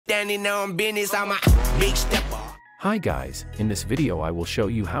standing on business, I'm a big stepper. Hi guys, in this video I will show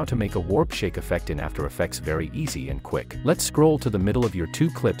you how to make a warp shake effect in After Effects very easy and quick. Let's scroll to the middle of your two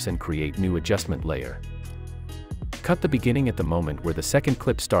clips and create new adjustment layer. Cut the beginning at the moment where the second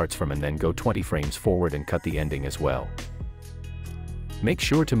clip starts from and then go 20 frames forward and cut the ending as well. Make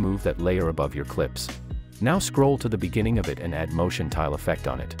sure to move that layer above your clips. Now scroll to the beginning of it and add motion tile effect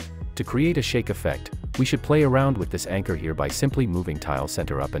on it. To create a shake effect, we should play around with this anchor here by simply moving tile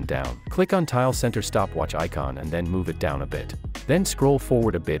center up and down. Click on tile center stopwatch icon and then move it down a bit. Then scroll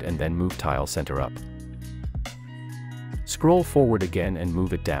forward a bit and then move tile center up. Scroll forward again and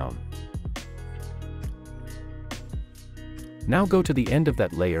move it down. Now go to the end of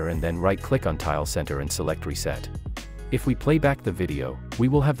that layer and then right-click on tile center and select reset. If we play back the video, we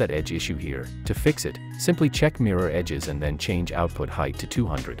will have that edge issue here. To fix it, simply check mirror edges and then change output height to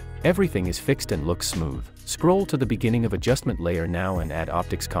 200. Everything is fixed and looks smooth. Scroll to the beginning of adjustment layer now and add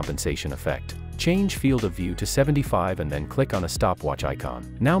optics compensation effect. Change field of view to 75 and then click on a stopwatch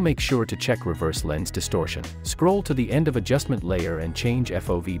icon. Now make sure to check reverse lens distortion. Scroll to the end of adjustment layer and change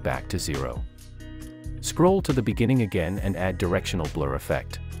FOV back to 0. Scroll to the beginning again and add directional blur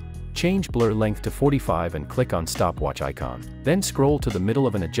effect. Change blur length to 45 and click on stopwatch icon. Then scroll to the middle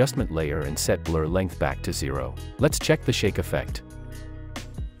of an adjustment layer and set blur length back to 0. Let's check the shake effect.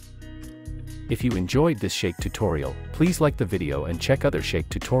 If you enjoyed this shake tutorial, please like the video and check other shake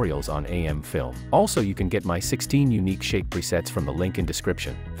tutorials on AM Film. Also, you can get my 16 unique shake presets from the link in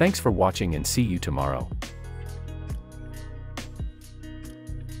description. Thanks for watching and see you tomorrow.